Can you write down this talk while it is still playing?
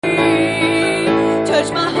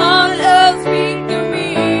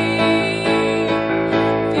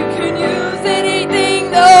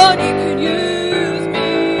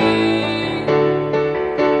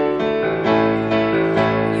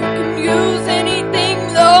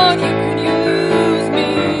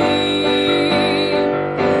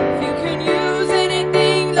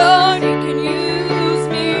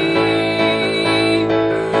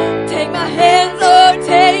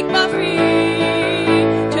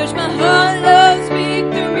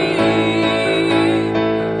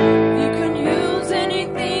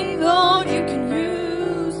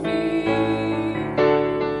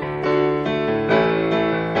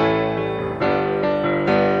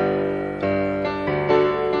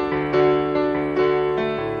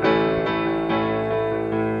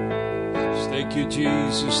Thank you,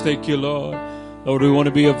 Jesus. Thank you, Lord. Lord, we want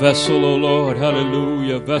to be a vessel, oh Lord.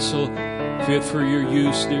 Hallelujah. A vessel fit for your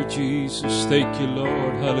use, dear Jesus. Thank you,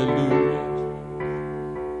 Lord. Hallelujah.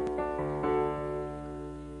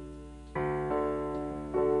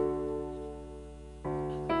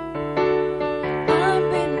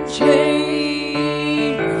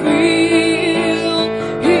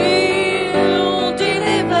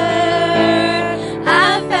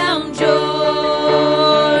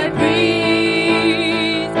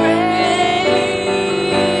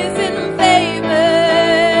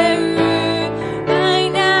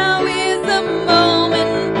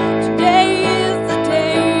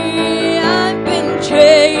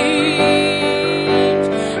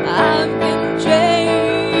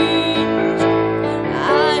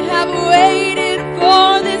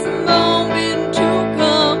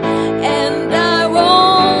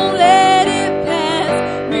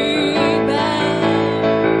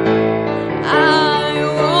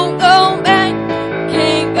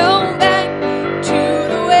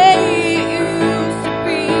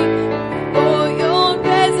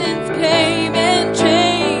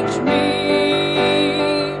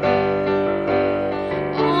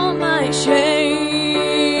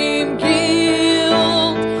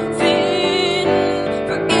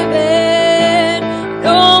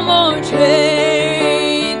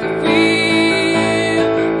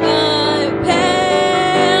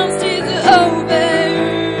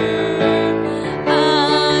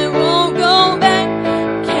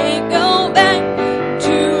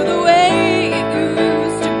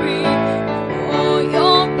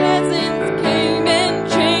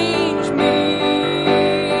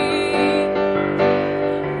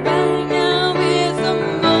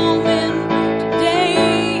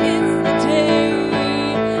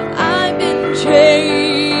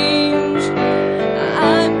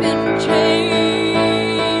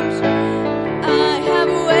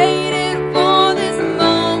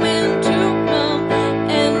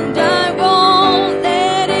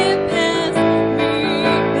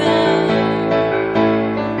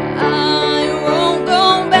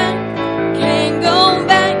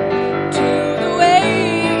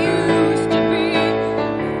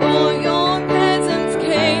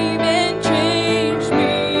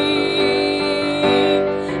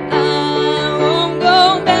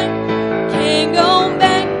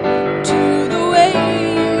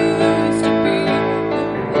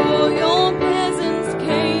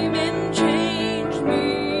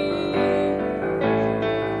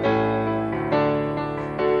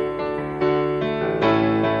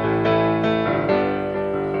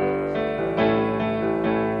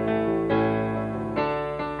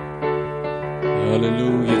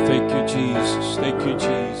 Hallelujah. Thank you, Jesus. Thank you,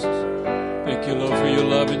 Jesus. Thank you, Lord, for your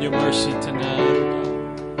love and your mercy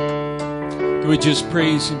tonight. Can we just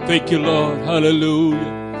praise Him? Thank you, Lord.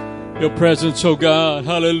 Hallelujah. Your presence, oh God.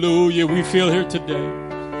 Hallelujah. We feel here today.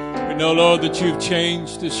 We know, Lord, that you've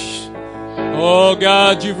changed us. Oh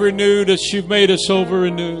God, you've renewed us. You've made us over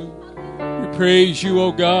anew. We praise you,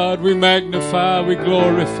 oh God. We magnify, we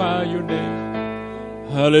glorify your name.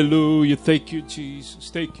 Hallelujah. Thank you,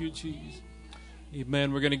 Jesus. Thank you, Jesus.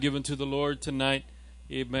 Amen. We're going to give unto the Lord tonight.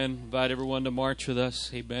 Amen. Invite everyone to march with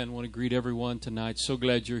us. Amen. I want to greet everyone tonight. So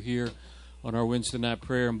glad you're here on our Wednesday night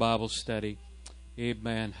prayer and Bible study.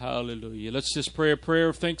 Amen. Hallelujah. Let's just pray a prayer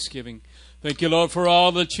of thanksgiving. Thank you, Lord, for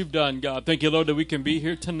all that you've done, God. Thank you, Lord, that we can be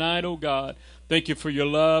here tonight, oh God. Thank you for your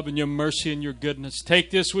love and your mercy and your goodness.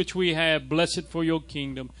 Take this which we have. Bless it for your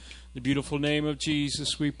kingdom. In the beautiful name of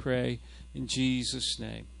Jesus we pray. In Jesus'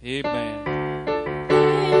 name. Amen.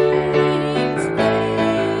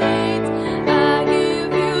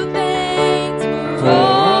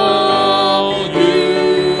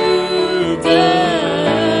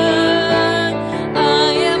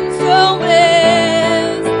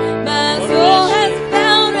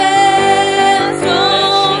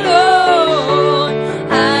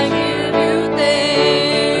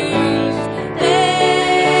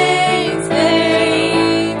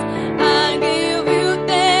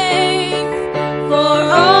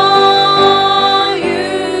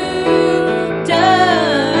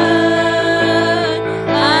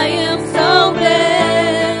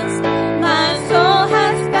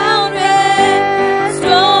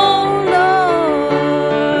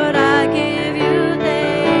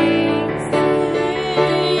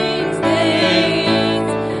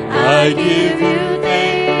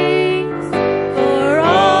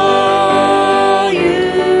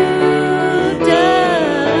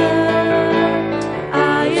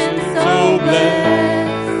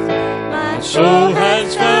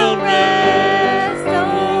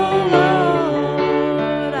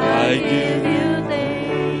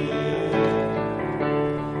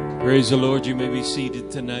 Praise the Lord. You may be seated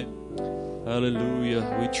tonight.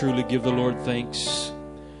 Hallelujah. We truly give the Lord thanks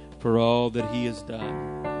for all that He has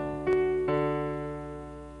done.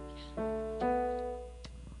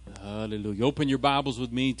 Hallelujah. Open your Bibles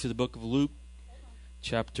with me to the book of Luke,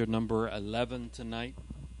 chapter number 11 tonight.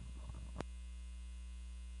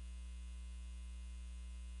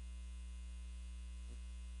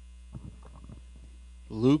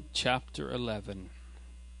 Luke chapter 11.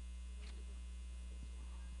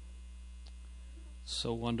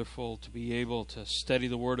 So wonderful to be able to study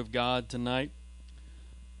the Word of God tonight.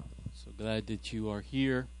 So glad that you are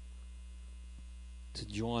here to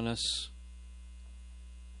join us.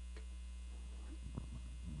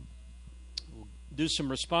 We'll do some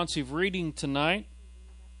responsive reading tonight.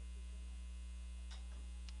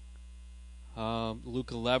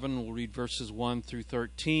 Luke 11, we'll read verses 1 through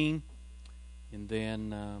 13. And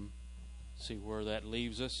then see where that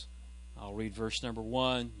leaves us. I'll read verse number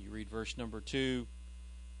 1. You read verse number 2.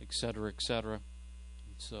 Etc., etc.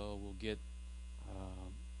 So we'll get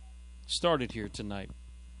started here tonight.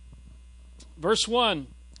 Verse 1,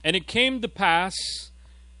 and it came to pass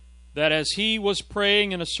that as he was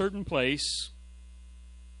praying in a certain place,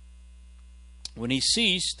 when he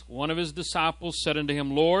ceased, one of his disciples said unto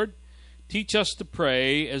him, Lord, teach us to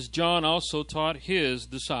pray, as John also taught his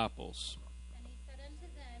disciples.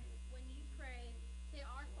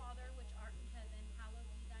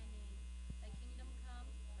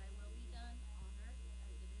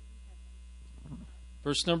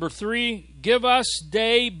 Verse number 3, give us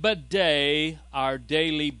day by day our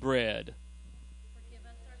daily bread. Forgive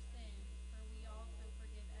us our sins, for we also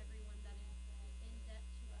forgive everyone that is in debt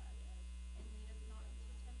to us. And lead us not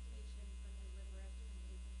into temptation, but deliver us from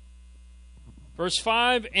evil. Verse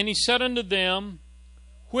 5, and he said unto them,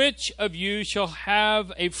 which of you shall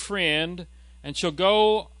have a friend, and shall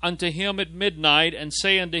go unto him at midnight, and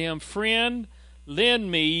say unto him, Friend, lend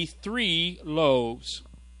me 3 loaves.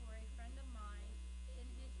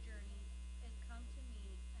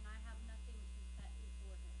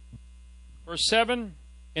 Verse 7,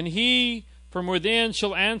 and he from within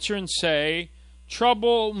shall answer and say,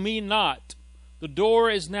 Trouble me not. The door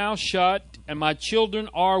is now shut, and my children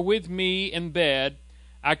are with me in bed.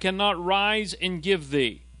 I cannot rise and give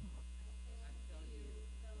thee.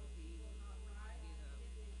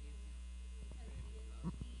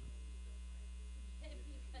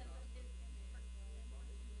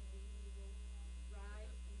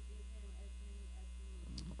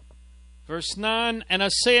 Verse 9, and I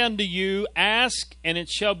say unto you, ask, and it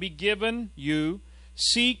shall be given you.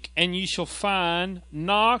 Seek, and ye shall find.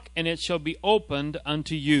 Knock, and it shall be opened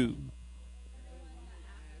unto you.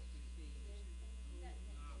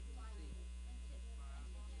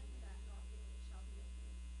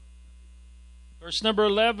 Verse number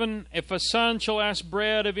 11, if a son shall ask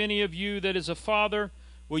bread of any of you that is a father,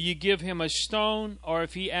 will ye give him a stone? Or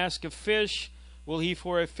if he ask a fish, will he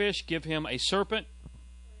for a fish give him a serpent?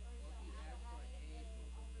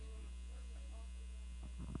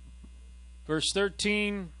 Verse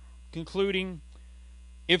 13, concluding,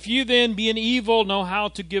 if you then, being evil, know how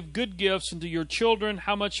to give good gifts unto your children,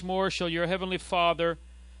 how much more shall your heavenly Father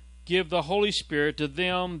give the Holy Spirit to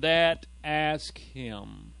them that ask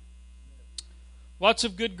Him? Lots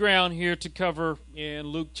of good ground here to cover in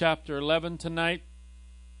Luke chapter 11 tonight.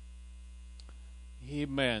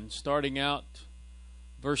 Amen. Starting out,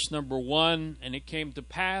 verse number 1, and it came to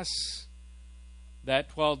pass that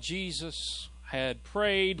while Jesus had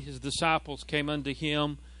prayed, his disciples came unto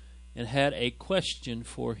him and had a question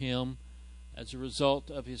for him as a result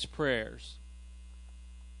of his prayers.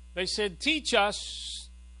 They said, teach us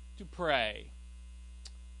to pray.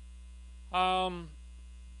 The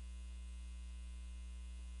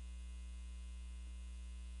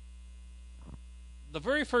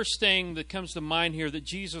very first thing that comes to mind here, that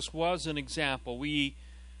Jesus was an example. We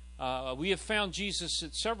have found Jesus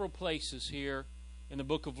at several places here in the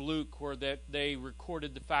book of Luke where that they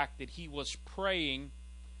recorded the fact that he was praying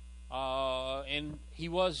and he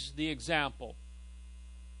was the example.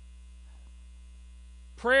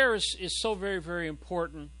 Prayer is so very, very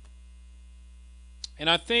important. And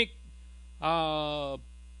I think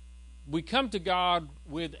we come to God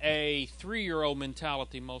with a 3-year-old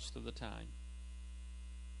mentality most of the time.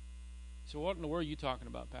 So what in the world are you talking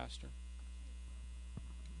about, Pastor?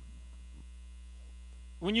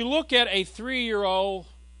 When you look at a 3-year-old,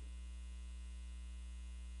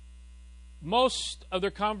 most of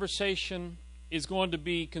their conversation is going to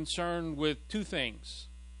be concerned with 2 things.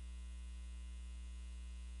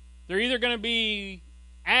 They're either going to be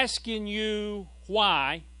asking you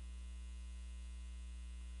why,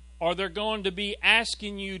 or they're going to be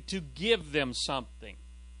asking you to give them something.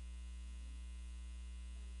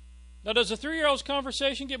 Now, does a 3-year-old's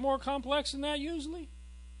conversation get more complex than that usually?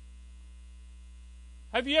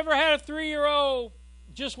 Have you ever had a 3-year-old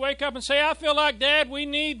just wake up and say, I feel like, Dad, we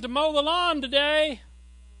need to mow the lawn today?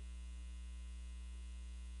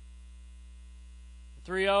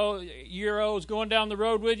 3-year-old's going down the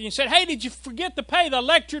road with you and said, hey, did you forget to pay the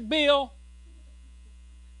electric bill?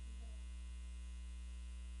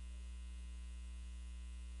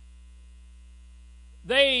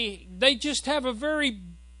 They just have a very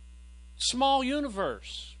small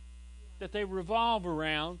universe that they revolve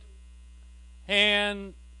around,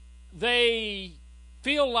 and they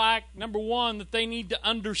feel like, number one, that they need to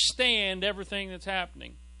understand everything that's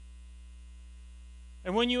happening.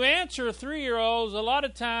 And when you answer a 3-year-old, a lot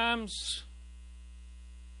of times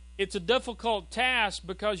it's a difficult task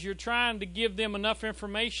because you're trying to give them enough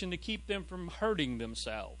information to keep them from hurting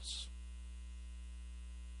themselves.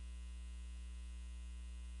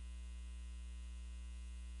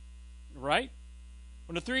 Right?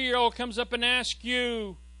 When a 3-year-old comes up and asks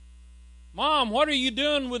you, Mom, what are you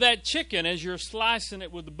doing with that chicken as you're slicing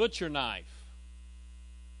it with the butcher knife?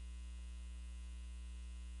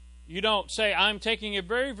 You don't say, I'm taking a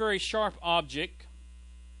very, very sharp object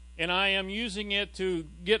and I am using it to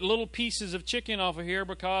get little pieces of chicken off of here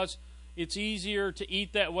because it's easier to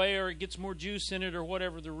eat that way, or it gets more juice in it, or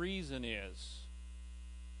whatever the reason is.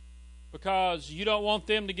 Because you don't want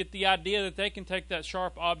them to get the idea that they can take that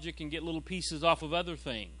sharp object and get little pieces off of other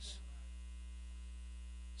things.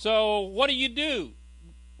 So what do?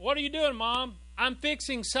 What are you doing, Mom? I'm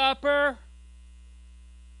fixing supper.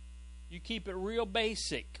 You keep it real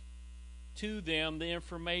basic to them, the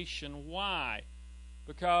information. Why?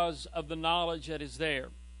 Because of the knowledge that is there.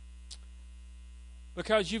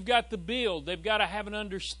 Because you've got to build. They've got to have an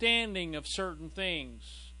understanding of certain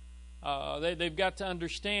things. They've got to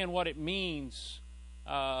understand what it means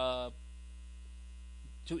to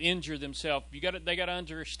injure themselves. They got to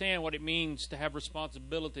understand what it means to have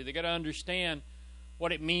responsibility. They got to understand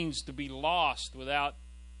what it means to be lost without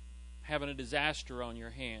having a disaster on your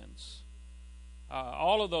hands.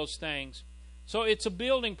 All of those things. So it's a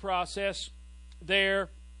building process there.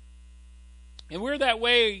 And we're that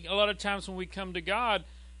way a lot of times when we come to God.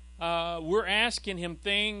 We're asking Him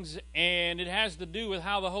things, and it has to do with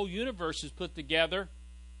how the whole universe is put together.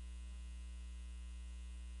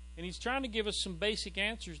 And He's trying to give us some basic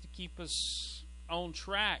answers to keep us on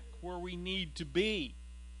track where we need to be.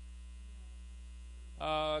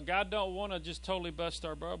 God don't want to just totally bust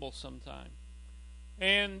our bubble sometime.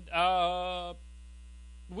 And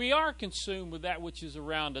we are consumed with that which is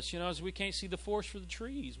around us. You know, as we can't see the forest for the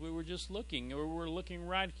trees. We were just looking, or we're looking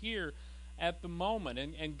right here at the moment.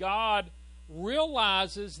 And God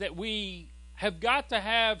realizes that we have got to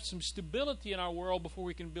have some stability in our world before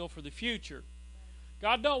we can build for the future.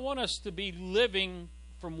 God don't want us to be living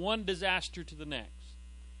from one disaster to the next.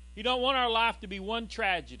 He don't want our life to be one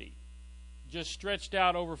tragedy just stretched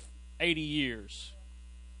out over 80 years.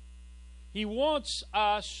 He wants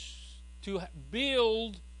us to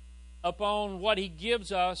build upon what He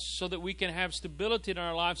gives us so that we can have stability in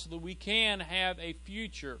our lives, so that we can have a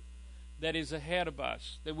future that is ahead of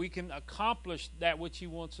us, that we can accomplish that which He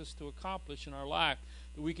wants us to accomplish in our life,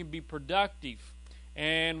 that we can be productive,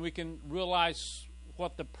 and we can realize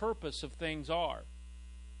what the purpose of things are.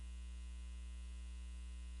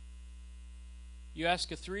 You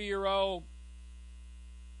ask a 3-year-old,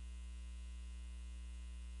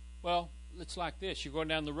 well, it's like this. You're going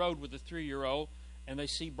down the road with a 3-year-old, and they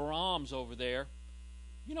see Brahms over there.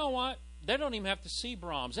 You know what? They don't even have to see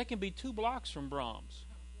Brahms. They can be 2 blocks from Brahms.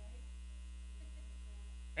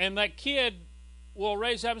 And that kid will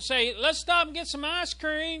raise up and say, let's stop and get some ice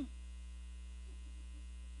cream.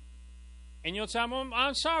 And you'll tell them,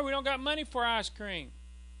 I'm sorry, we don't got money for ice cream.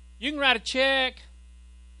 You can write a check.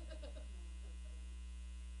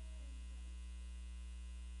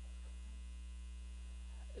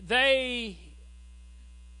 They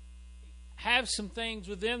have some things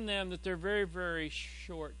within them that they're very, very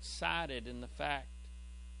short-sighted in the fact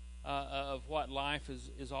of what life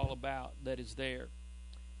is all about that is there.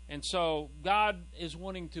 And so God is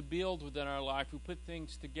wanting to build within our life. We put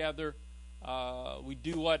things together. We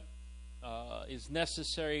do what is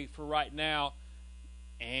necessary for right now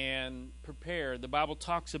and prepare. The Bible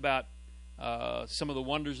talks about some of the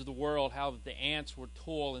wonders of the world, how the ants would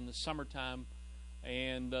toil in the summertime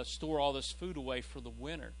and store all this food away for the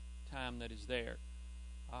winter time that is there.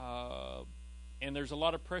 And there's a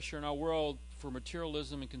lot of pressure in our world for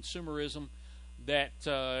materialism and consumerism, that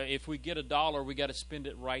if we get $1, we got to spend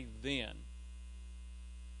it right then.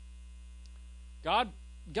 God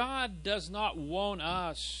does not want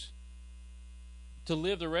us to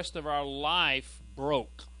live the rest of our life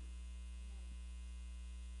broke.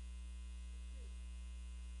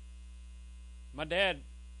 My dad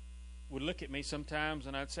would look at me sometimes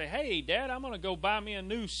and I'd say, "Hey, Dad, I'm going to go buy me a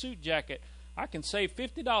new suit jacket. I can save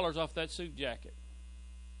 $50 off that suit jacket."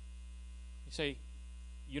 You say,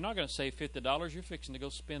 "You're not going to save $50. You're fixing to go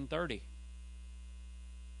spend $30."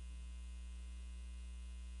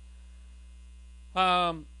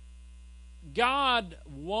 God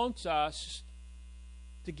wants us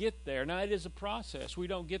to get there. Now, it is a process. We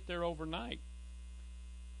don't get there overnight.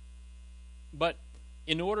 But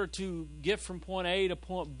in order to get from point A to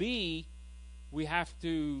point B, we have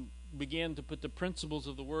to begin to put the principles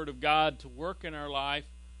of the Word of God to work in our life,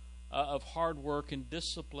 of hard work and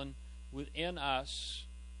discipline within us,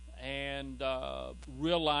 and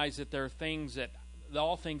realize that there are things that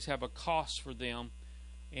all things have a cost for them,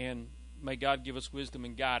 and may God give us wisdom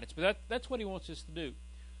and guidance. But that's what He wants us to do.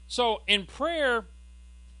 So in prayer,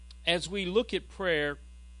 as we look at prayer,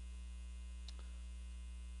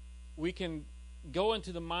 we can go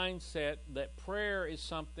into the mindset that prayer is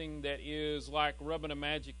something that is like rubbing a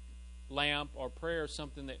magic lamp, or prayer is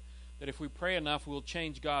something that if we pray enough, we'll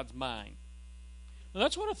change God's mind. Now,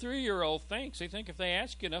 that's what a 3-year-old thinks. They think if they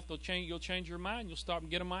ask you enough, you'll change your mind. You'll stop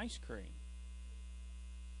and get them ice cream.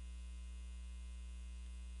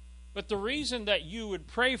 But the reason that you would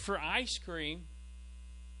pray for ice cream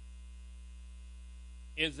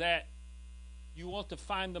is that you want to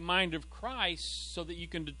find the mind of Christ so that you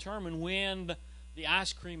can determine when the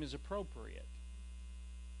ice cream is appropriate.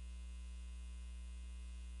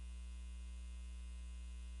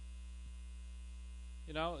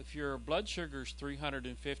 You know, if your blood sugar is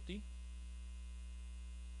 350,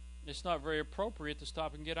 it's not very appropriate to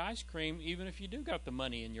stop and get ice cream, even if you do got the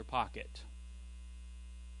money in your pocket.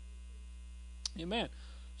 Amen.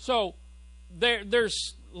 So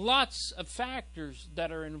there's lots of factors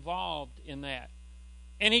that are involved in that.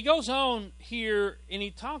 And he goes on here and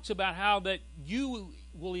he talks about how that you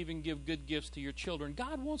will even give good gifts to your children.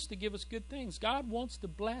 God wants to give us good things. God wants to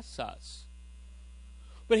bless us.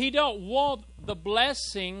 But He don't want the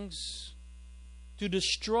blessings to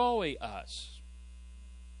destroy us.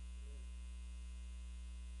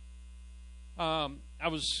 I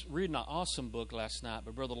was reading an awesome book last night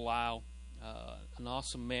by Brother Lyle, an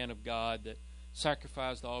awesome man of God that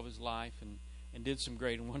sacrificed all of his life and did some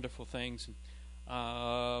great and wonderful things.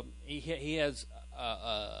 He has.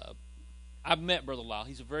 I've met Brother Lyle.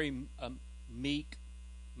 He's a very meek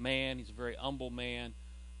man. He's a very humble man.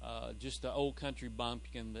 Just an old country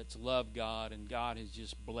bumpkin that's loved God, and God has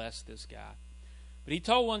just blessed this guy. But he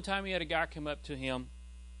told one time he had a guy come up to him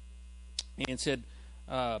and said,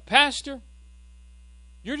 "Pastor,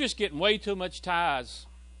 you're just getting way too much tithes.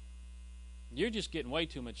 You're just getting way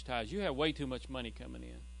too much tithes. You have way too much money coming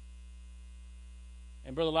in."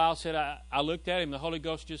 And Brother Lyle said, I looked at him, the Holy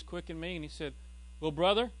Ghost just quickened me, and he said, "Well,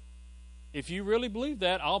 brother, if you really believe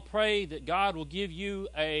that, I'll pray that God will give you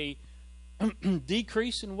a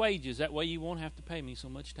decrease in wages. That way you won't have to pay me so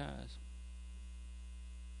much tithes."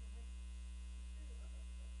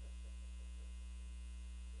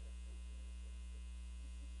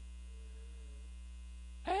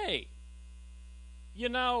 Hey, you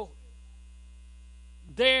know,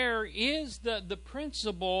 there is the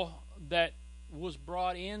principle that was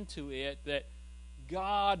brought into it that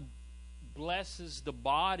God blesses the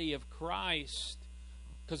body of Christ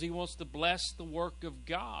because He wants to bless the work of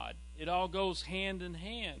God. It all goes hand in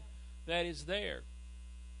hand. That is there.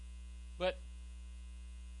 But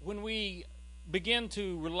when we begin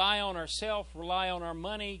to rely on ourselves, rely on our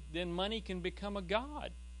money, then money can become a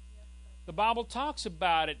god. The Bible talks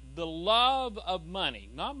about it, the love of money.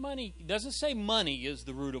 Not money. It doesn't say money is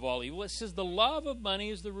the root of all evil. It says the love of money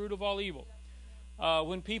is the root of all evil.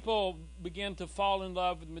 When people begin to fall in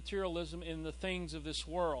love with materialism in the things of this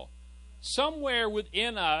world, somewhere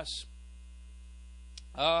within us,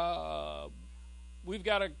 we've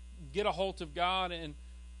got to get a hold of God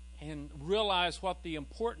and realize what the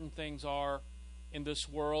important things are in this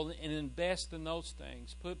world and invest in those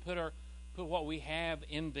things. Put what we have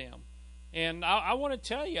in them. And I want to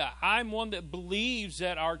tell you, I'm one that believes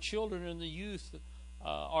that our children and the youth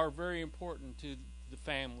are very important to the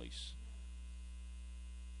families.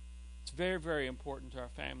 It's very, very important to our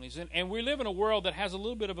families. And we live in a world that has a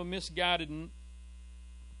little bit of a misguided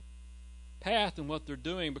path in what they're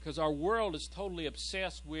doing, because our world is totally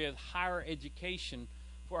obsessed with higher education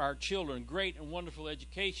for our children, great and wonderful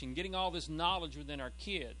education, getting all this knowledge within our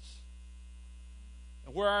kids.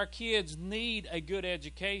 Where our kids need a good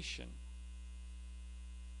education,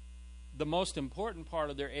 the most important part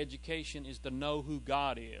of their education is to know who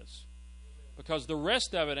God is. Because the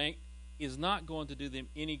rest of it is not going to do them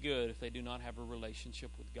any good if they do not have a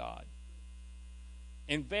relationship with God.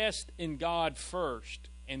 Invest in God first,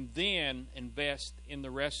 and then invest in the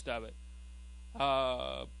rest of it.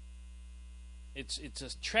 It's a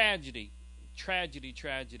tragedy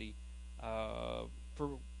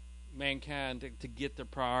for mankind to get their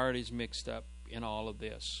priorities mixed up in all of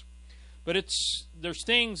this. But there's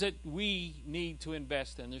things that we need to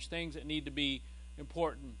invest in. There's things that need to be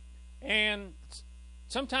important. And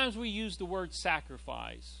sometimes we use the word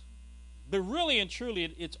sacrifice. But really and truly,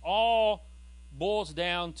 it's all boils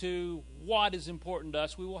down to what is important to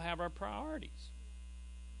us. We will have our priorities.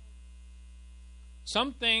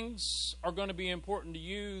 Some things are going to be important to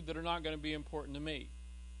you that are not going to be important to me.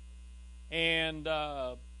 And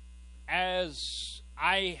as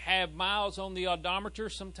I have miles on the odometer,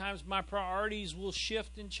 sometimes my priorities will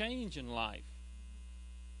shift and change in life.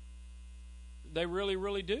 They really,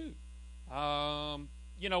 really do.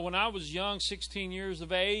 When I was young, 16 years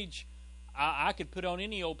of age, I could put on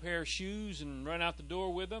any old pair of shoes and run out the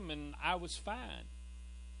door with them, and I was fine.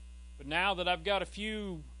 But now that I've got a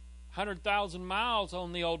few 100,000 miles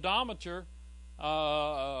on the odometer,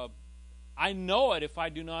 I know it if I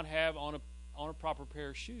do not have on a proper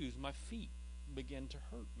pair of shoes. My feet begin to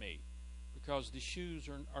hurt me because the shoes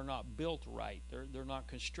are not built right. They're not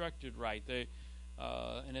constructed right.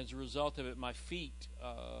 And as a result of it, my feet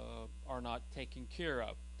are not taken care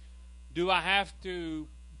of. Do I have to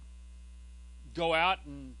go out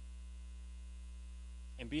and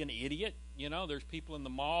be an idiot? There's people in the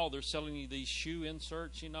mall, they're selling you these shoe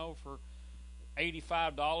inserts, for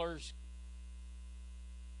 $85.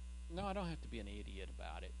 No, I don't have to be an idiot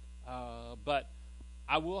about it. But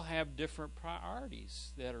I will have different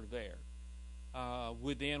priorities that are there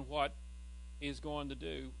within what is going to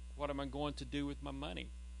do. What am I going to do with my money?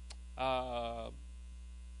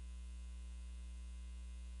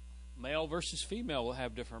 Male versus female will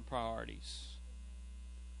have different priorities.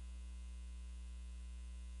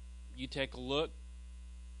 You take a look,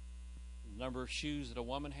 the number of shoes that a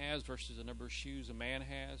woman has versus the number of shoes a man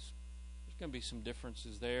has. There's going to be some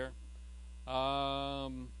differences there.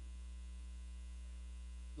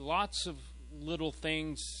 Lots of little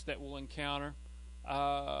things that we'll encounter.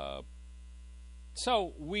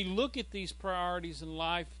 So we look at these priorities in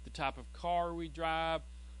life, the type of car we drive,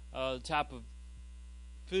 the type of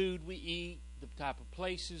food we eat, the type of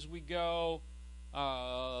places we go,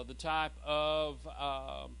 the type of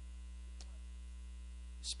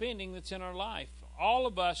spending that's in our life. All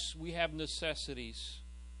of us, we have necessities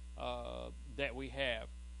that we have.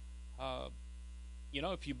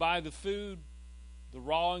 If you buy the food, the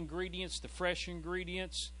raw ingredients, the fresh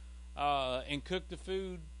ingredients, and cook the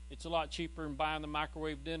food, it's a lot cheaper than buying the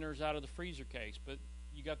microwave dinners out of the freezer case. But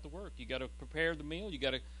you got to work. You got to prepare the meal. You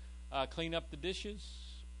got to clean up the dishes.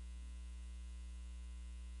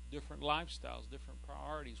 Different lifestyles, different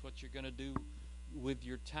priorities, what you're going to do with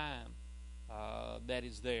your time that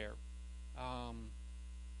is there.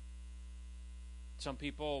 Some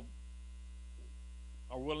people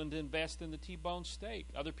are willing to invest in the T-bone steak.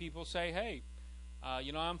 Other people say, hey,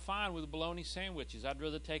 I'm fine with the bologna sandwiches. I'd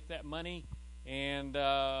rather take that money and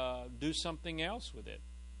do something else with it.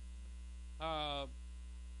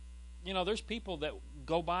 There's people that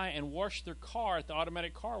go by and wash their car at the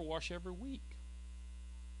automatic car wash every week.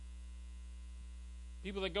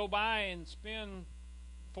 People that go by and spend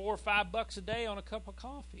 $4 or $5 a day on a cup of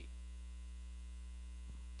coffee.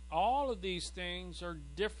 All of these things are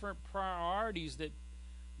different priorities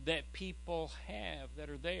that people have that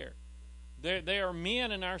are there. There are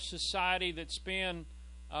men in our society that spend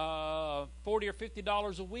 $40 or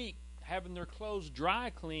 $50 a week having their clothes dry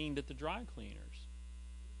cleaned at the dry cleaners.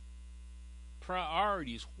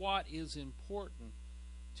 Priorities, what is important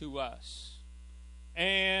to us.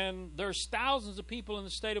 And there's thousands of people in the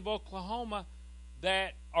state of Oklahoma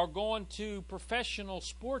that are going to professional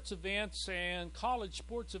sports events and college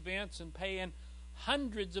sports events and paying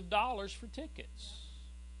hundreds of dollars for tickets.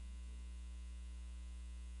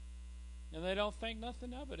 And they don't think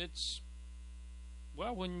nothing of it.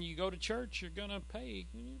 When you go to church, you're going to pay.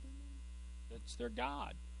 That's their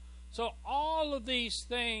God. So all of these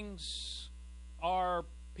things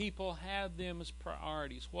people have them as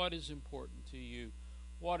priorities. What is important to you?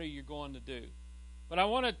 What are you going to do? But I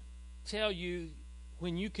want to tell you,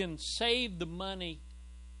 when you can save the money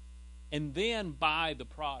and then buy the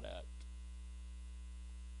product,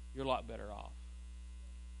 you're a lot better off.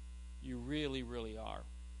 You really, really are.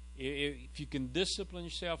 If you can discipline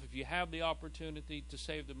yourself, if you have the opportunity to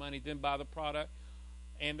save the money, then buy the product.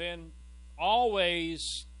 And then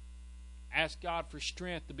always ask God for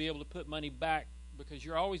strength to be able to put money back, because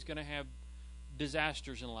you're always going to have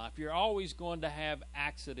disasters in life. You're always going to have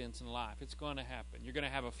accidents in life. It's going to happen. You're going to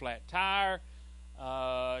have a flat tire.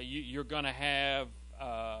 You're going to have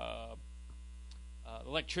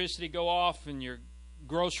electricity go off and your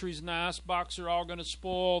groceries in the icebox are all going to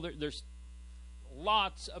spoil. There's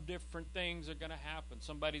lots of different things are going to happen.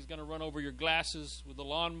 Somebody's going to run over your glasses with a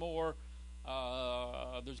lawnmower.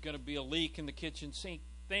 There's going to be a leak in the kitchen sink.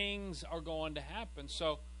 Things are going to happen.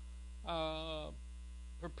 So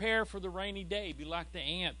prepare for the rainy day. Be like the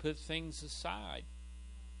ant. Put things aside.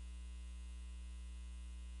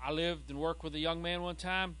 I lived and worked with a young man one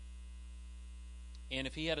time, and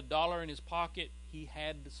if he had $1 in his pocket, he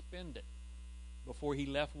had to spend it before he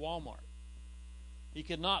left Walmart. He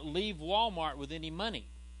could not leave Walmart with any money.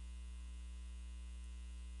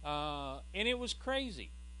 And it was crazy.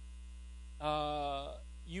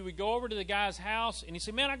 You would go over to the guy's house, and he'd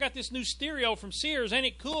say, man, I got this new stereo from Sears. Ain't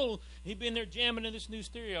it cool? He'd been there jamming in this new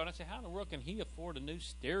stereo. And I said, how in the world can he afford a new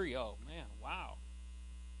stereo? Man, wow.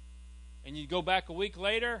 And you go back a week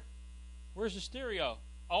later, where's the stereo?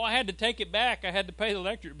 Oh, I had to take it back. I had to pay the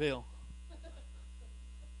electric bill.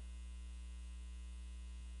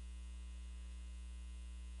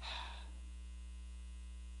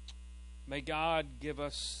 May God give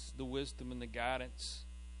us the wisdom and the guidance,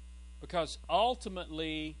 because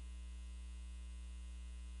ultimately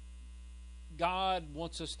God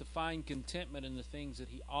wants us to find contentment in the things that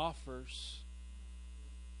He offers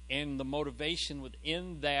and the motivation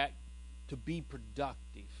within that to be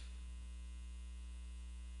productive.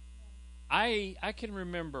 I can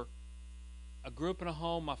remember I grew up in a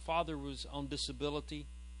home. My father was on disability.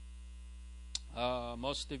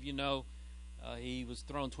 Most of you know he was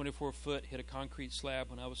thrown 24 foot, hit a concrete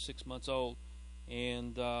slab when I was 6 months old,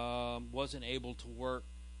 and wasn't able to work.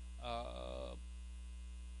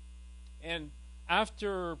 And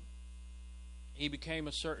after he became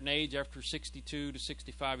a certain age, after 62 to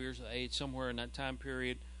 65 years of age, somewhere in that time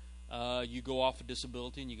period, you go off of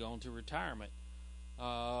disability and you go into retirement.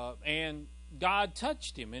 And God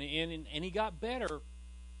touched him, and he got better,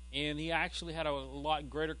 and he actually had a lot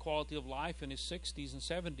greater quality of life in his 60s and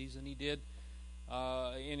 70s than he did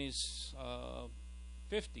in his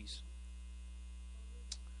 50s.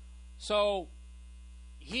 So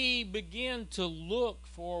he began to look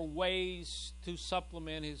for ways to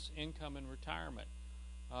supplement his income in retirement.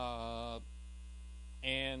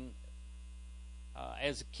 And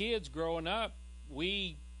as kids growing up,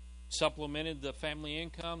 we supplemented the family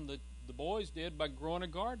income that the boys did by growing a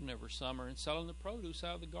garden every summer and selling the produce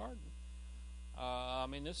out of the garden. I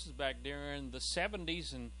mean, this is back during the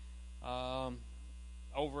 70s, and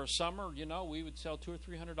over a summer, we would sell $200 or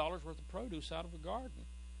 $300 worth of produce out of a garden.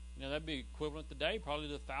 That'd be equivalent today probably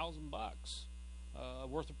to $1,000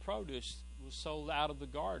 worth of produce was sold out of the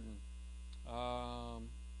garden.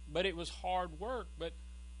 But it was hard work. But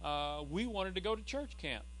we wanted to go to church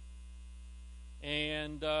camp.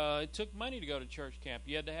 And it took money to go to church camp.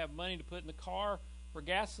 You had to have money to put in the car for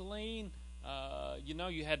gasoline.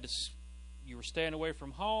 You were staying away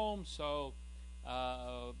from home, so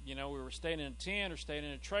we were staying in a tent or staying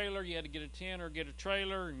in a trailer. You had to get a tent or get a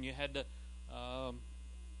trailer, and you had to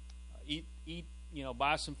eat,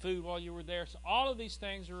 buy some food while you were there. So all of these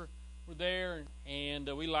things were there, and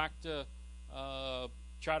we liked to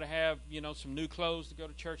try to have some new clothes to go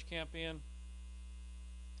to church camp in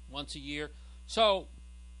once a year. So,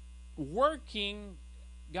 working,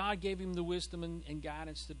 God gave him the wisdom and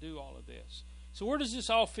guidance to do all of this. So, where does this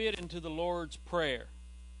all fit into the Lord's Prayer?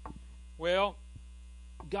 Well,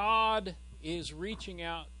 God is reaching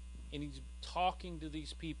out and He's talking to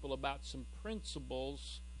these people about some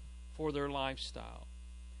principles for their lifestyle.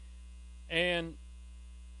 And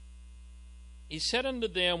He said unto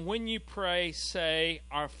them, when you pray, say,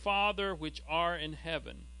 Our Father which art in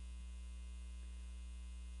heaven.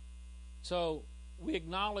 So we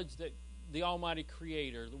acknowledge that the Almighty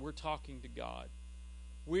Creator, that we're talking to God.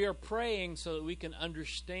 We are praying so that we can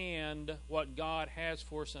understand what God has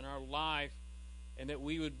for us in our life, and that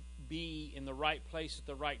we would be in the right place at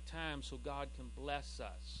the right time so God can bless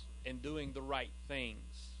us in doing the right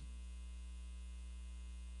things.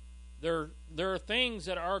 There are things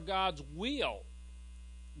that are God's will,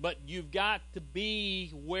 but you've got to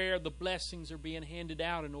be where the blessings are being handed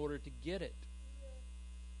out in order to get it.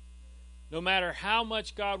 No matter how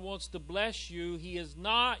much God wants to bless you, He is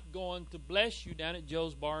not going to bless you down at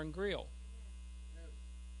Joe's Bar and Grill.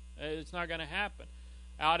 It's not going to happen.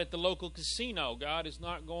 Out at the local casino, God is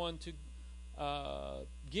not going to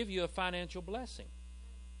give you a financial blessing.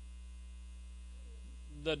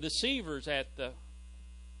 The deceivers at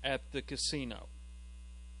the casino.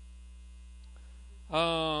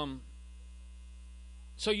 So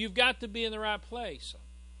you've got to be in the right place,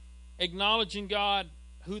 acknowledging God,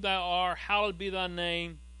 who Thou art, hallowed be Thy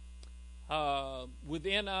name,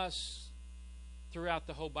 within us, throughout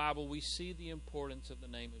the whole Bible, we see the importance of the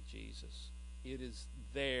name of Jesus. It is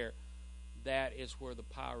there. That is where the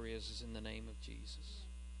power is in the name of Jesus.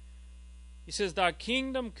 He says, Thy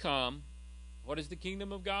kingdom come. What is the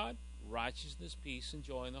kingdom of God? Righteousness, peace, and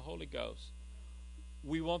joy in the Holy Ghost.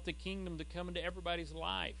 We want the kingdom to come into everybody's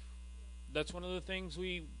life. That's one of the things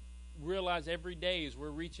we realize every day is we're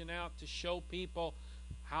reaching out to show people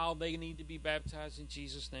how they need to be baptized in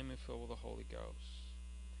Jesus' name and filled with the Holy Ghost.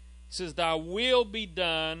 It says, Thy will be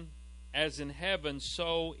done as in heaven,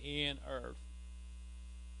 so in earth.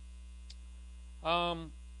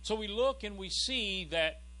 So we look and we see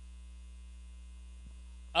that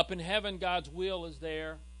up in heaven, God's will is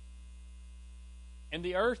there. And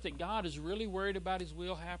the earth that God is really worried about His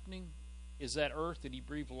will happening is that earth that He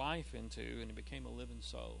breathed life into and it became a living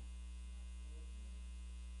soul.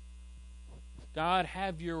 God,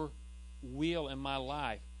 have your will in my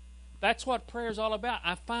life. That's what prayer is all about.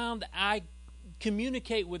 I found I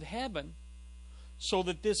communicate with heaven so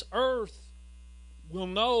that this earth will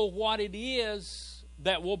know what it is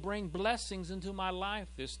that will bring blessings into my life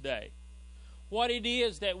this day. What it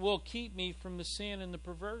is that will keep me from the sin and the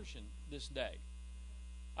perversion this day.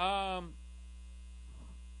 I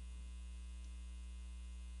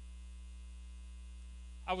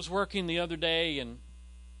was working the other day and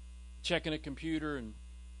checking a computer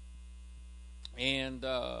and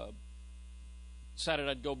decided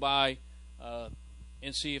I'd go by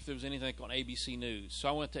and see if there was anything on ABC News. So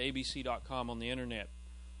I went to abc.com on the internet.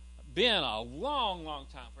 Been a long, long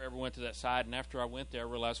time before I ever went to that site, and after I went there, I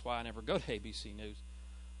realized why I never go to ABC News.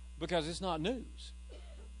 Because it's not news.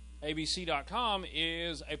 abc.com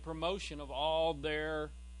is a promotion of all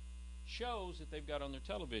their shows that they've got on their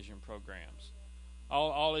television programs.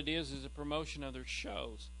 All it is a promotion of their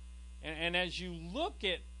shows. And as you look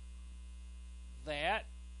at that,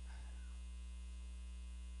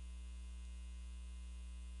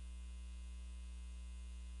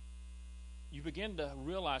 you begin to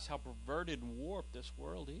realize how perverted and warped this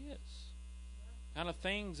world is. Kind of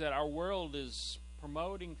things that our world is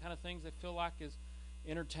promoting, kind of things they feel like is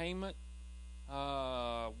entertainment.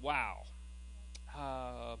 Wow.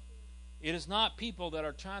 It is not people that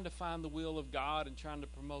are trying to find the will of God and trying to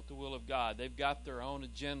promote the will of God. They've got their own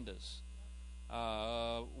agendas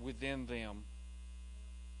within them.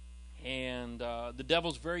 And the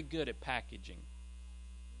devil's very good at packaging.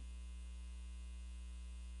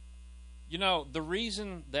 You know, the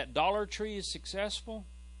reason that Dollar Tree is successful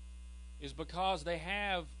is because they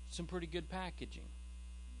have some pretty good packaging.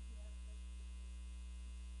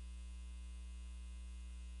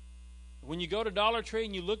 When you go to Dollar Tree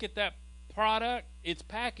and you look at that product, it's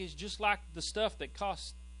packaged just like the stuff that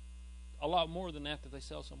costs a lot more than that they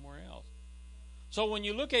sell somewhere else. So when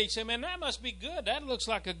you look at it, you say, man, that must be good. That looks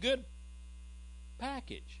like a good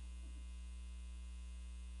package.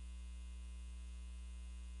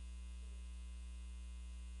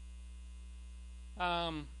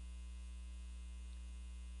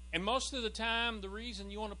 And most of the time, the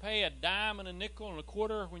reason you want to pay a dime and a nickel and a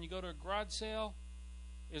quarter when you go to a garage sale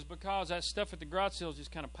is because that stuff at the garage sale is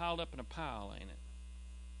just kind of piled up in a pile, ain't it?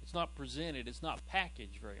 It's not presented. It's not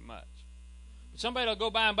packaged very much. But somebody will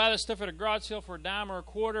go by and buy this stuff at a garage sale for a dime or a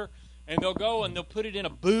quarter, and they'll go and they'll put it in a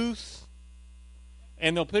booth,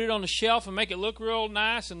 and they'll put it on the shelf and make it look real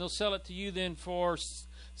nice, and they'll sell it to you then for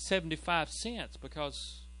 75 cents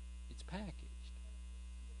because it's packaged.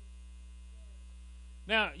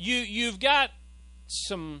 Now, you've got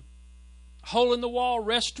some hole-in-the-wall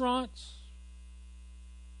restaurants.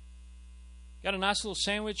 Got a nice little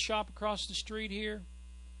sandwich shop across the street here.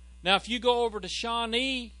 Now, if you go over to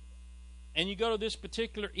Shawnee and you go to this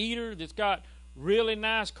particular eater that's got really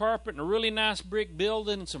nice carpet and a really nice brick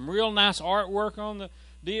building and some real nice artwork on the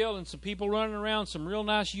deal and some people running around, some real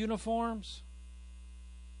nice uniforms,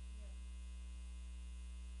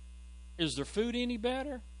 is their food any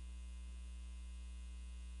better?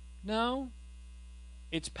 No.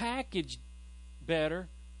 It's packaged better,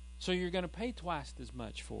 so you're going to pay twice as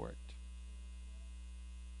much for it.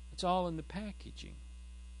 It's all in the packaging.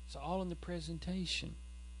 It's all in the presentation.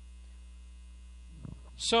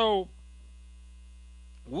 So,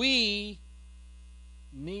 we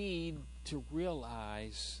need to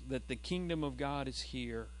realize that the kingdom of God is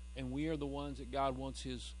here, and we are the ones that God wants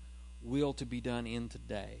His will to be done in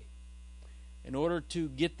today. In order to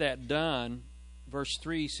get that done, verse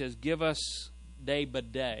 3 says, give us day by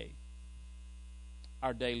day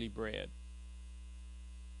our daily bread.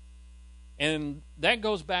 And that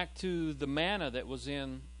goes back to the manna that was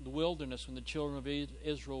in the wilderness when the children of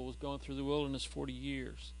Israel was going through the wilderness 40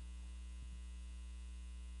 years.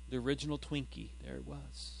 The original Twinkie, there it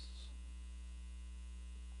was.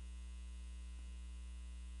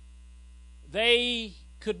 they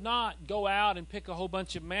could not go out and pick a whole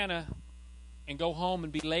bunch of manna and go home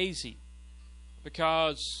and be lazy,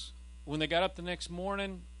 because when they got up the next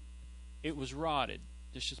morning, it was rotted.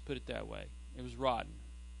 Let's just put it that way. It was rotten.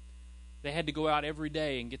 They had to go out every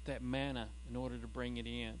day and get that manna in order to bring it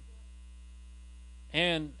in.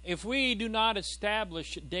 And if we do not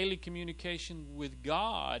establish daily communication with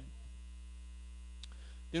God,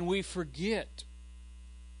 then we forget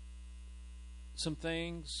some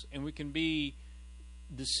things, and we can be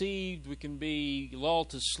deceived, we can be lulled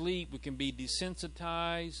to sleep, we can be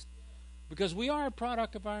desensitized, because we are a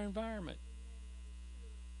product of our environment.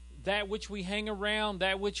 That which we hang around,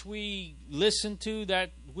 that which we listen to,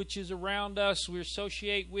 that which is around us, we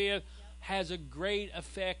associate with, has a great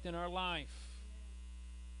effect in our life.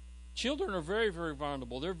 Children are very, very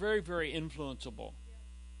vulnerable. They're very, very influenceable.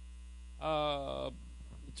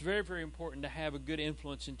 It's very, very important to have a good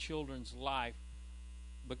influence in children's life,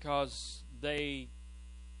 because they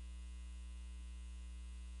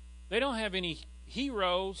don't have any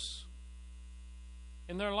heroes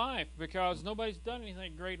in their life, because nobody's done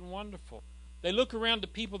anything great and wonderful. They look around to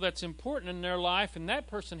people that's important in their life, and that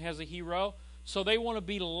person has a hero, so they want to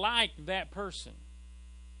be like that person.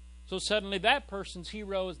 So suddenly that person's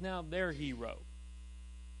hero is now their hero.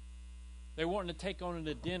 They're wanting to take on an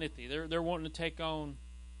identity. They're wanting to take on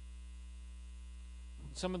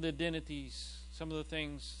some of the identities. Some of the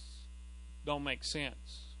things don't make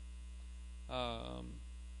sense. Now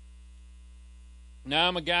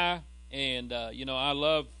I'm a guy, and I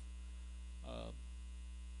love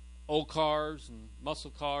old cars, and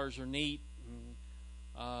muscle cars are neat.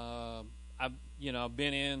 And, I've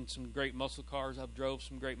been in some great muscle cars. I've drove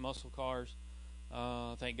some great muscle cars.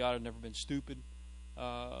 Thank God I've never been stupid.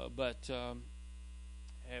 But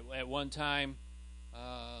at one time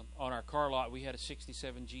on our car lot, we had a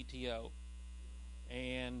 67 GTO.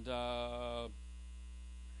 And a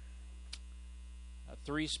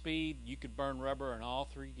 3-speed, you could burn rubber in all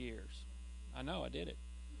 3 gears. I know, I did it.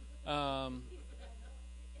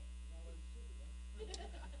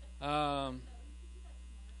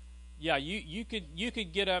 Yeah, you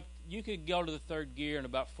could get up, you could go to the 3rd gear in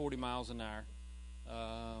about 40 miles an hour,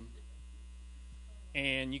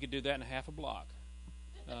 and you could do that in half a block.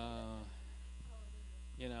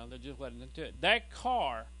 They're just letting it do it. That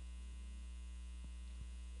car,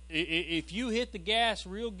 if you hit the gas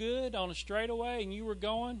real good on a straightaway and you were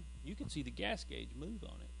going, you could see the gas gauge move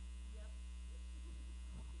on it.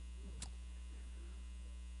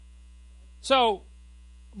 So,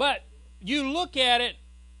 but you look at it,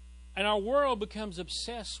 and our world becomes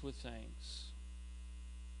obsessed with things.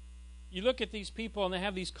 You look at these people, and they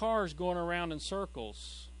have these cars going around in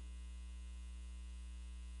circles.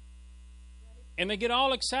 And they get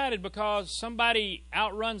all excited because somebody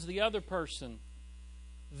outruns the other person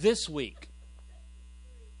this week.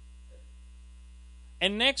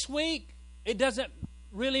 And next week, it doesn't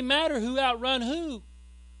really matter who outrun who,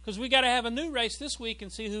 because we got to have a new race this week and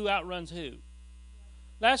see who outruns who.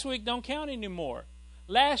 Last week don't count anymore.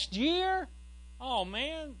 Last year, oh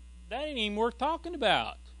man, that ain't even worth talking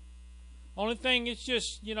about. Only thing is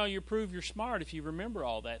just, you prove you're smart if you remember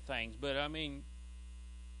all that things. But I mean,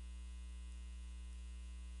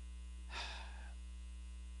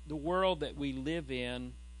 the world that we live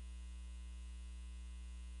in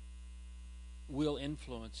will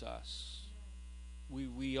influence us.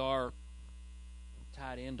 We are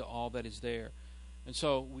tied into all that is there. And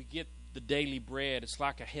so we get the daily bread. It's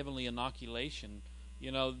like a heavenly inoculation.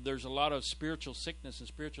 There's a lot of spiritual sickness and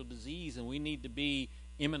spiritual disease, and we need to be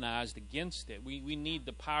immunized against it. We need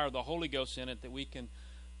the power of the Holy Ghost in it, that we can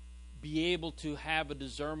be able to have a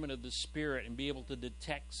discernment of the Spirit and be able to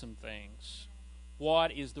detect some things.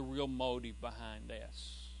 What is the real motive behind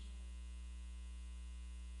this?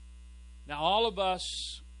 Now, all of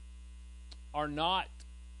us are not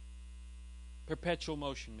perpetual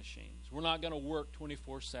motion machines. We're not going to work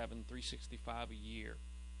 24/7, 365 a year.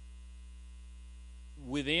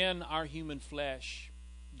 Within our human flesh,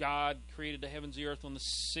 God created the heavens and the earth on the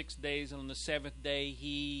 6 days, and on the 7th day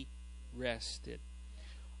He rested.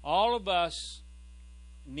 All of us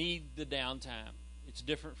need the downtime. It's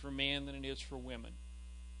different for men than it is for women.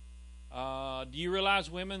 Do you realize,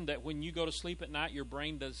 women, that when you go to sleep at night, your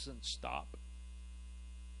brain doesn't stop?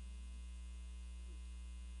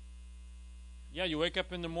 Yeah, you wake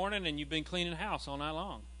up in the morning and you've been cleaning house all night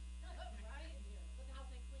long.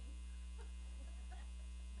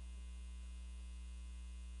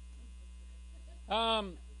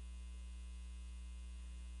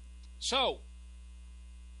 So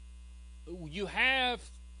you have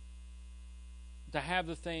to have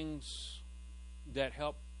the things that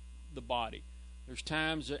help the body. There's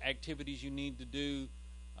times, activities you need to do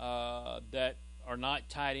that are not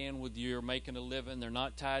tied in with your making a living. They're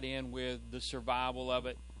not tied in with the survival of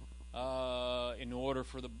it in order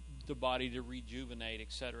for the body to rejuvenate,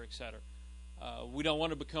 etc., etc. We don't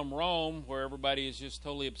want to become Rome, where everybody is just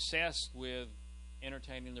totally obsessed with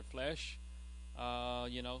entertaining their flesh.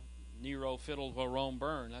 Nero fiddled while Rome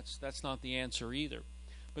burned. That's not the answer either.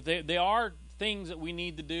 But they are things that we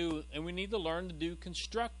need to do, and we need to learn to do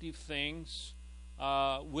constructive things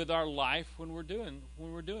with our life when we're doing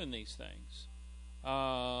these things.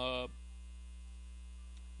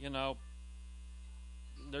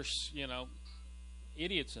 There's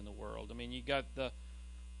idiots in the world. I mean, you got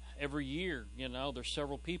every year, there's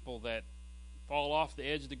several people that fall off the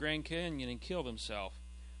edge of the Grand Canyon and kill themselves.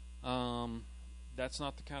 That's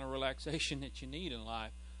not the kind of relaxation that you need in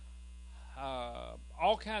life.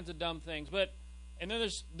 All kinds of dumb things, and then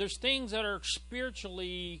there's things that are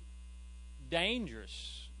spiritually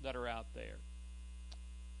dangerous that are out there.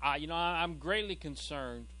 I'm greatly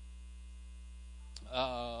concerned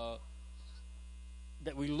that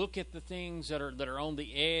we look at the things that are on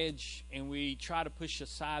the edge, and we try to push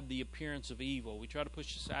aside the appearance of evil. We try to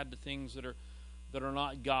push aside the things that are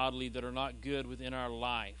not godly, that are not good within our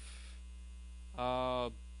life.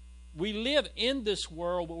 We live in this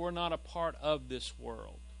world, but we're not a part of this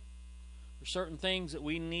world. There's certain things that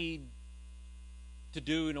we need to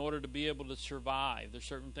do in order to be able to survive. There's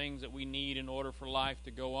certain things that we need in order for life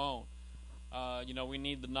to go on. We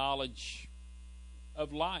need the knowledge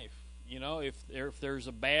of life. If there's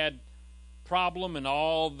a bad problem and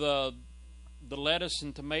all the lettuce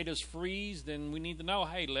and tomatoes freeze, then we need to know,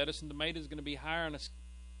 hey, lettuce and tomatoes is going to be higher on a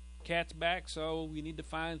cat's back, so we need to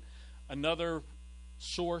find another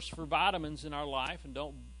source for vitamins in our life, and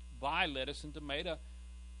don't buy lettuce and tomato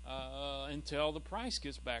until the price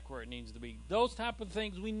gets back where it needs to be. Those type of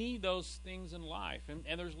things, we need those things in life.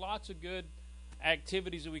 And there's lots of good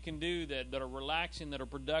activities that we can do that are relaxing, that are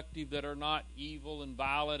productive, that are not evil and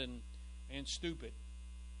violent and stupid.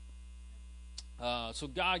 So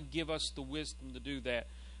God give us the wisdom to do that.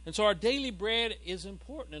 And so our daily bread is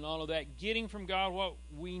important in all of that, getting from God what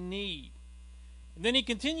we need. And then he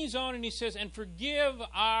continues on and he says, and forgive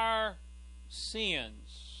our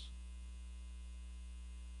sins.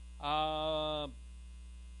 For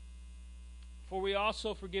we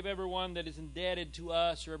also forgive everyone that is indebted to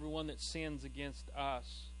us, or everyone that sins against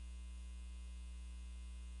us.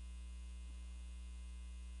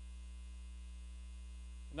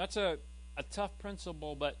 And that's a tough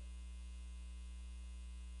principle, but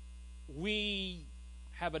we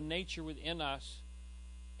have a nature within us,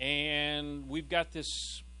 and we've got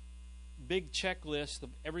this big checklist of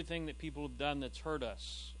everything that people have done that's hurt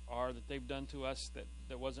us, or that they've done to us that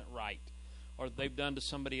wasn't right, or that they've done to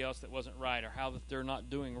somebody else that wasn't right, or how that they're not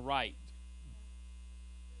doing right.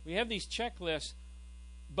 We have these checklists,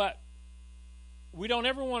 but we don't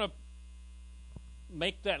ever want to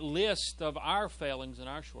make that list of our failings and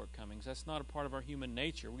our shortcomings. That's not a part of our human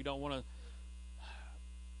nature. We don't want to.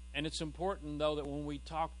 And it's important, though, that when we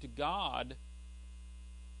talk to God,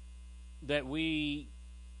 that we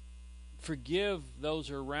forgive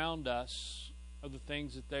those around us of the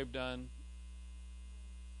things that they've done,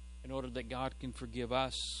 in order that God can forgive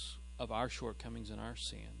us of our shortcomings and our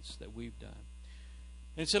sins that we've done.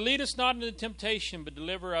 And so, lead us not into temptation, but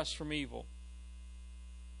deliver us from evil.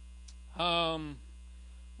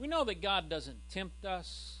 We know that God doesn't tempt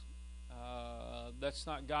us. That's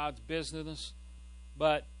not God's business.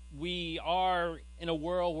 But we are in a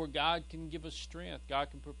world where God can give us strength.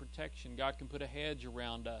 God can put protection. God can put a hedge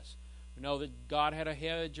around us. We know that God had a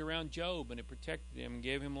hedge around Job, and it protected him and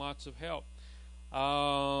gave him lots of help.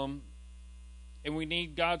 And we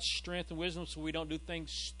need God's strength and wisdom so we don't do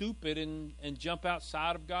things stupid and jump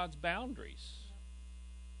outside of God's boundaries.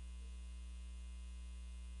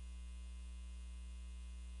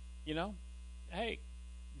 Hey,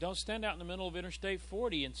 don't stand out in the middle of Interstate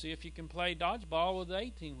 40 and see if you can play dodgeball with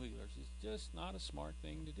 18-wheelers. It's just not a smart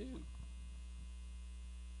thing to do.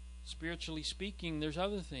 Spiritually speaking, there's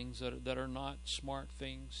other things that are not smart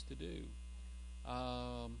things to do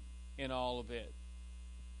in all of it.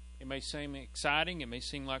 It may seem exciting, it may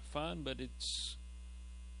seem like fun, but it's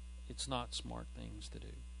not smart things to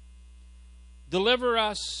do. Deliver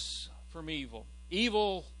us from evil.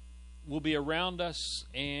 Evil will be around us,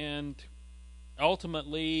 and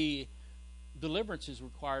ultimately deliverance is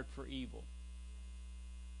required for evil.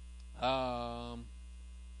 And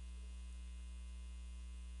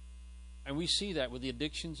we see that with the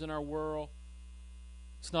addictions in our world.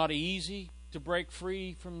 It's not easy to break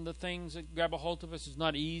free from the things that grab a hold of us. It's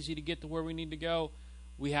not easy to get to where we need to go.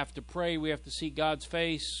 We have to pray. We have to seek God's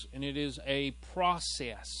face. And it is a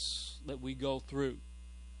process that we go through.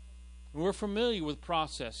 And we're familiar with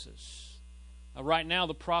processes. Right now,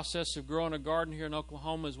 the process of growing a garden here in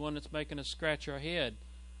Oklahoma is one that's making us scratch our head.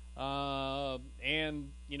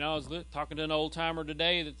 And, you know, I was talking to an old-timer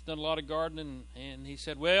today that's done a lot of gardening, and he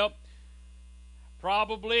said, well,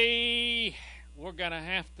 probably we're going to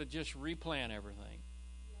have to just replant everything.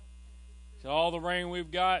 So all the rain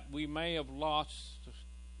we've got, we may have lost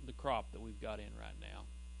the crop that we've got in right now.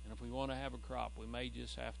 And if we want to have a crop, we may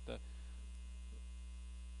just have to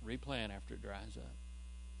replant after it dries up.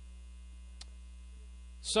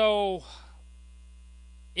 So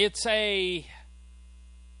it's a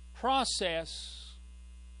process,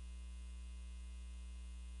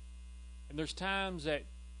 and there's times that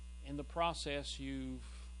in the process you've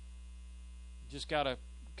just got to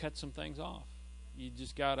cut some things off. You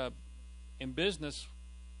just got to, in business,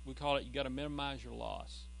 we call it, you got to minimize your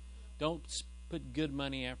loss. Don't put good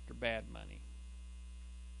money after bad money.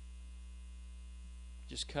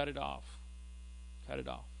 Just cut it off. Cut it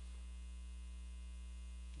off.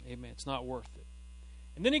 Amen. It's not worth it.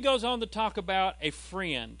 And then he goes on to talk about a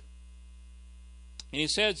friend. And he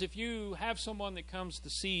says, if you have someone that comes to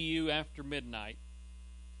see you after midnight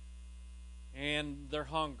and they're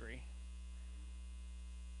hungry,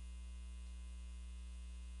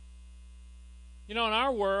 you know, in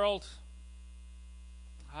our world,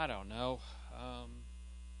 I don't know,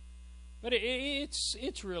 but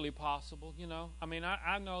it's really possible, you know. I mean,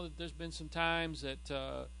 I know that there's been some times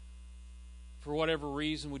that for whatever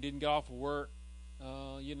reason we didn't get off of work.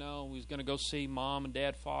 You know, we was going to go see Mom and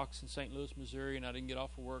Dad Fox in St. Louis, Missouri, and I didn't get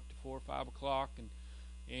off of work till 4 or 5 o'clock,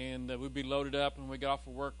 and we'd be loaded up, and when we got off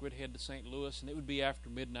of work, we'd head to St. Louis, and it would be after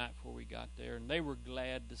midnight before we got there, and they were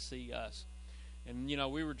glad to see us. And, you know,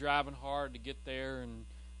 we were driving hard to get there, and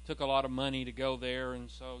took a lot of money to go there, and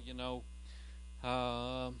so, you know,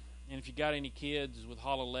 and if you got any kids with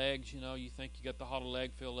hollow legs, you know, you think you got the hollow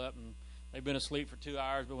leg filled up, and they've been asleep for 2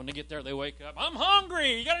 hours, but when they get there, they wake up, I'm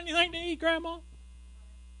hungry! You got anything to eat, Grandma?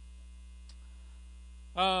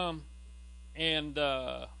 Wow,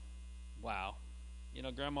 you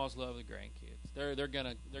know, grandmas love the grandkids. They're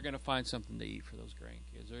gonna find something to eat for those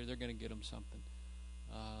grandkids. They're gonna get them something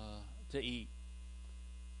to eat.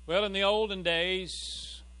 Well, in the olden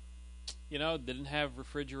days, you know, didn't have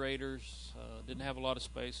refrigerators, didn't have a lot of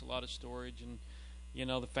space, a lot of storage, and you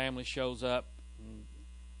know, the family shows up,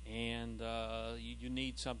 and you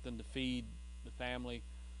need something to feed the family.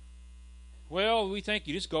 Well, we think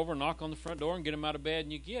you just go over and knock on the front door and get them out of bed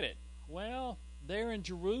and you get it. Well, there in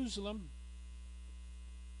Jerusalem,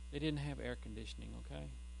 they didn't have air conditioning, okay?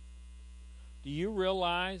 Do you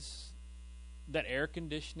realize that air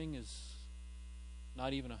conditioning is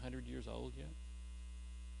not even 100 years old yet?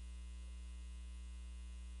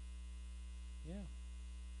 Yeah.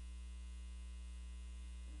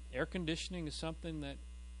 Air conditioning is something that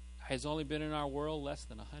has only been in our world less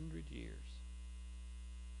than 100 years.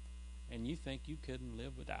 And you think you couldn't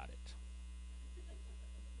live without it.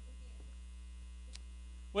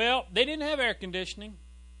 Well, they didn't have air conditioning.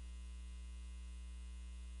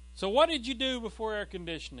 So what did you do before air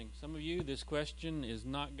conditioning? Some of you, this question is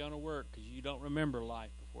not going to work because you don't remember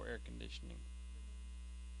life before air conditioning.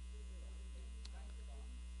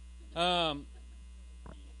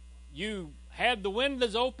 You had the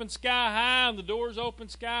windows open sky high and the doors open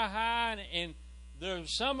sky high, and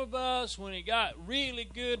there's some of us, when it got really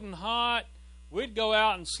good and hot, we'd go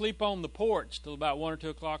out and sleep on the porch till about 1 or 2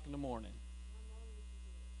 o'clock in the morning.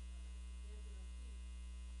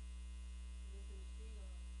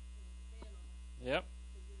 Yep.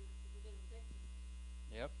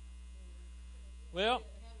 Yep. Well,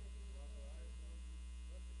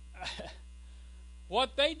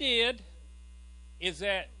 what they did is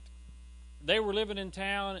that they were living in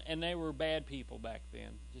town and they were bad people back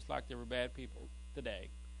then, just like they were bad people today.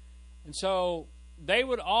 And so they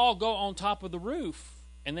would all go on top of the roof,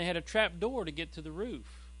 and they had a trap door to get to the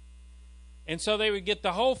roof. And so they would get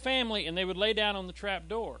the whole family and they would lay down on the trap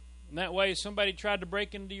door. And that way, if somebody tried to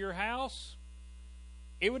break into your house,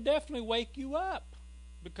 it would definitely wake you up,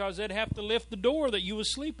 because they'd have to lift the door that you were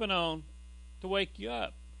sleeping on to wake you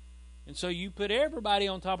up. And so you put everybody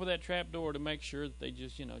on top of that trap door to make sure that they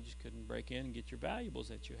just couldn't break in and get your valuables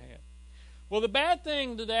that you had. Well, the bad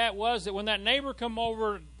thing to that was that when that neighbor come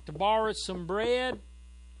over to borrow some bread,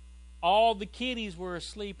 all the kiddies were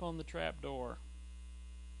asleep on the trap door.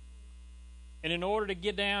 And in order to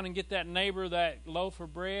get down and get that neighbor that loaf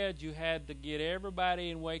of bread, you had to get everybody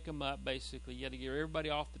and wake them up, basically. You had to get everybody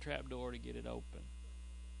off the trap door to get it open.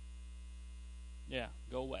 Yeah,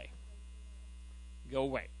 go away. Go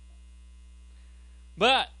away.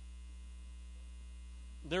 But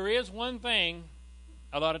there is one thing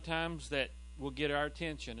a lot of times that will get our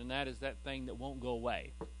attention, and that is that thing that won't go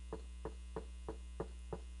away.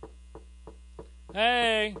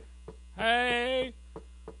 Hey, hey,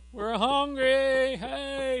 we're hungry,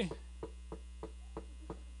 hey.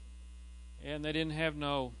 And they didn't have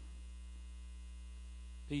no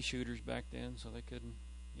pea shooters back then, so they couldn't,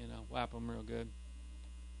 wipe them real good.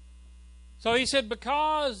 So he said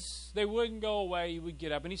because they wouldn't go away, he would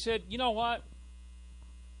get up. And he said, you know what?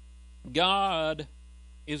 God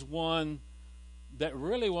is one that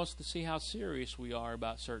really wants to see how serious we are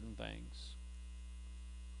about certain things.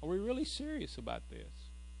 Are we really serious about this?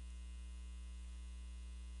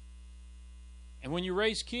 And when you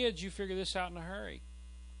raise kids, you figure this out in a hurry.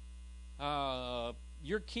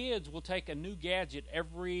 Your kids will take a new gadget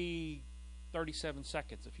every 37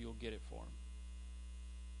 seconds if you'll get it for them.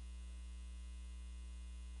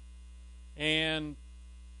 And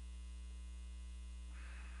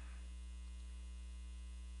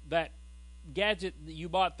that gadget that you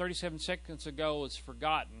bought 37 seconds ago is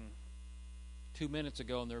forgotten 2 minutes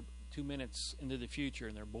ago, and they're 2 minutes into the future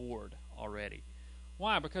and they're bored already.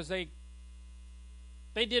 Why? Because they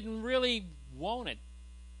didn't really want it.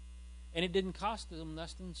 And it didn't cost them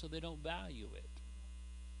nothing, so they don't value it.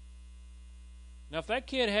 Now, if that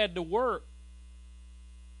kid had to work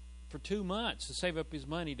for 2 months to save up his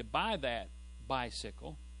money to buy that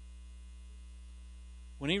bicycle,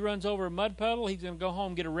 when he runs over a mud puddle, he's going to go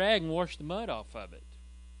home, get a rag, and wash the mud off of it.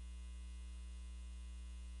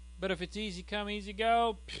 But if it's easy come, easy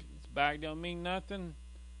go, it's back, don't mean nothing.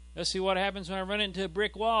 Let's see what happens when I run into a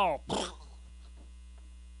brick wall.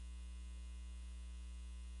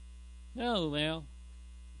 Oh, well,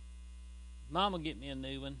 Mom will get me a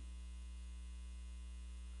new one.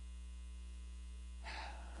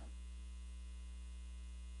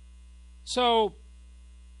 So,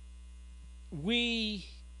 we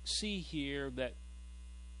see here that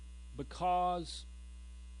because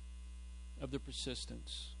of the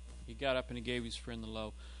persistence, he got up and he gave his friend the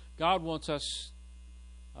loaf. God wants us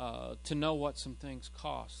to know what some things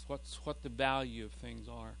cost, what the value of things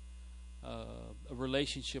are. A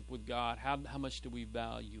relationship with God, how much do we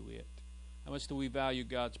value it? How much do we value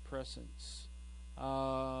God's presence?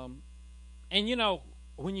 And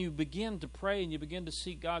when you begin to pray and you begin to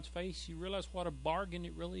seek God's face, you realize what a bargain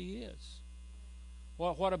it really is.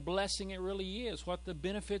 What a blessing it really is. What the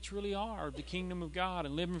benefits really are of the kingdom of God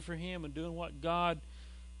and living for Him and doing what God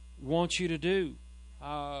wants you to do.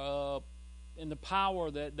 And the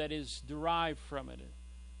power that is derived from it.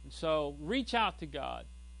 And so reach out to God.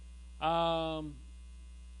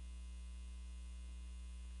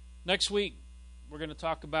 Next week, we're going to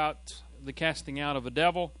talk about the casting out of a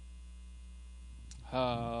devil,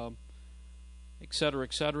 et cetera,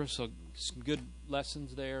 et cetera. So some good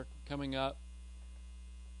lessons there coming up.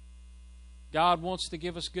 God wants to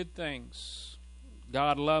give us good things.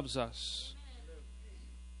 God loves us.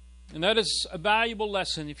 And that is a valuable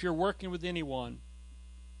lesson. If you're working with anyone,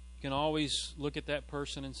 you can always look at that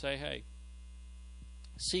person and say, hey,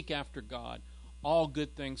 seek after God. All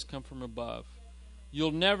good things come from above.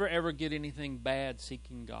 You'll never ever get anything bad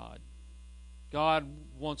seeking God. God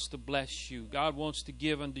wants to bless you. God wants to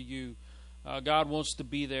give unto you. God wants to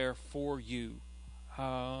be there for you.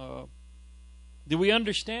 Do we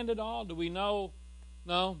understand it all? Do we know?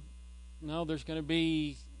 No, there's going to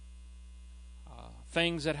be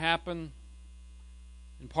things that happen.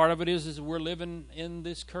 And part of it is we're living in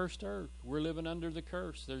this cursed earth. We're living under the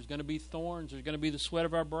curse. There's going to be thorns. There's going to be the sweat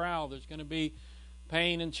of our brow. There's going to be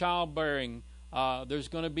pain and childbearing. There's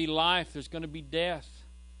going to be life. There's going to be death.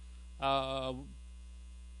 And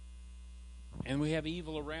we have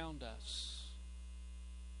evil around us.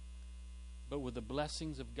 But with the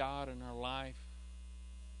blessings of God in our life,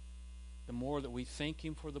 the more that we thank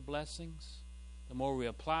Him for the blessings, the more we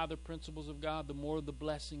apply the principles of God, the more the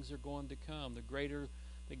blessings are going to come. The greater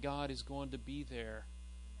that God is going to be there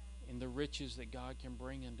in the riches that God can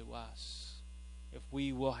bring into us. If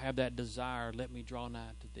we will have that desire, let me draw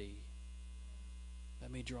nigh to Thee.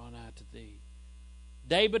 Let me draw nigh to Thee.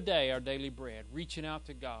 Day by day, our daily bread, reaching out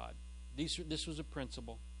to God. This was a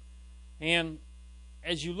principle. And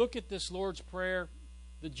as you look at this Lord's Prayer,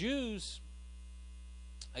 the Jews,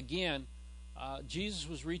 again, Jesus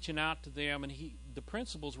was reaching out to them, and the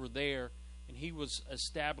principles were there, and He was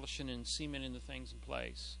establishing and cementing the things in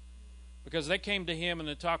place. Because they came to Him and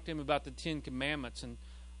they talked to Him about the 10 Commandments and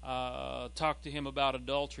talked to Him about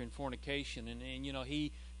adultery and fornication. And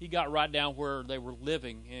He got right down where they were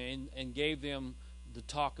living and gave them the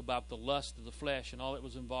talk about the lust of the flesh and all that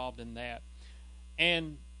was involved in that.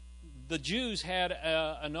 And the Jews had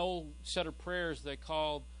an old set of prayers they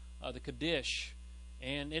called the Kaddish,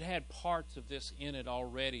 and it had parts of this in it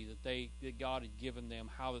already that God had given them,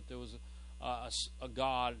 how that there was a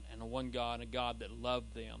God and a one God and a God that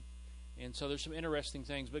loved them. And so there's some interesting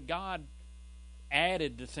things, but God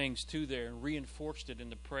added the things to there and reinforced it in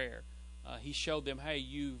the prayer. He showed them, hey,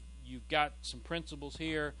 you've got some principles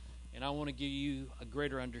here, and I want to give you a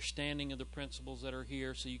greater understanding of the principles that are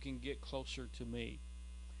here so you can get closer to me.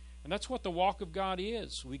 And that's what the walk of God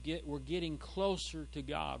is. We're getting closer to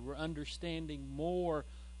God. We're understanding more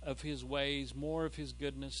of His ways, more of His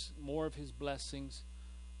goodness, more of His blessings,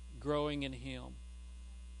 growing in Him.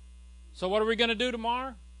 So what are we going to do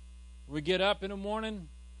tomorrow? We get up in the morning,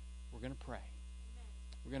 we're going to pray.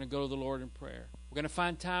 We're going to go to the Lord in prayer. We're going to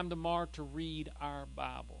find time tomorrow to read our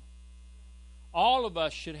Bible. All of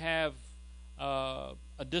us should have a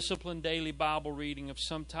disciplined daily Bible reading of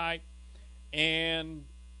some type. And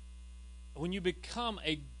when you become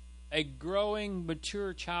a growing,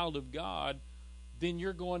 mature child of God, then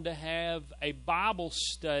you're going to have a Bible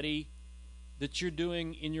study that you're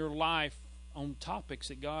doing in your life on topics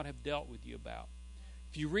that God have dealt with you about.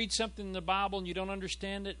 If you read something in the Bible and you don't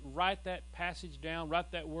understand it, write that passage down,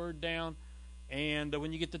 write that word down, and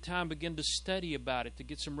when you get the time, begin to study about it to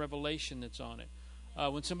get some revelation that's on it.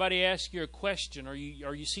 When somebody asks you a question or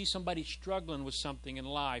you see somebody struggling with something in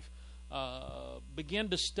life, begin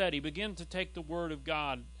to study, begin to take the Word of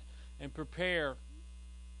God and prepare,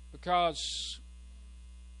 because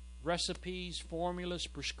recipes, formulas,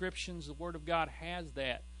 prescriptions, the Word of God has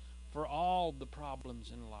that for all the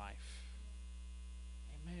problems in life.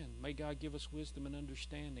 Amen. May God give us wisdom and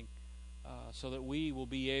understanding so that we will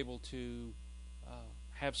be able to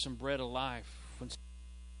have some bread of life.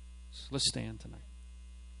 Let's stand tonight.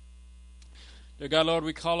 Dear God, Lord,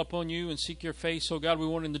 we call upon you and seek your face. Oh God, we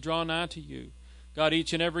want to draw nigh to you. God,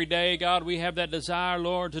 each and every day, God, we have that desire,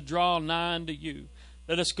 Lord, to draw nigh unto you.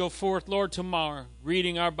 Let us go forth, Lord, tomorrow,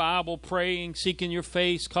 reading our Bible, praying, seeking your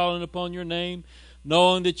face, calling upon your name,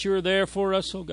 knowing that you are there for us, oh God.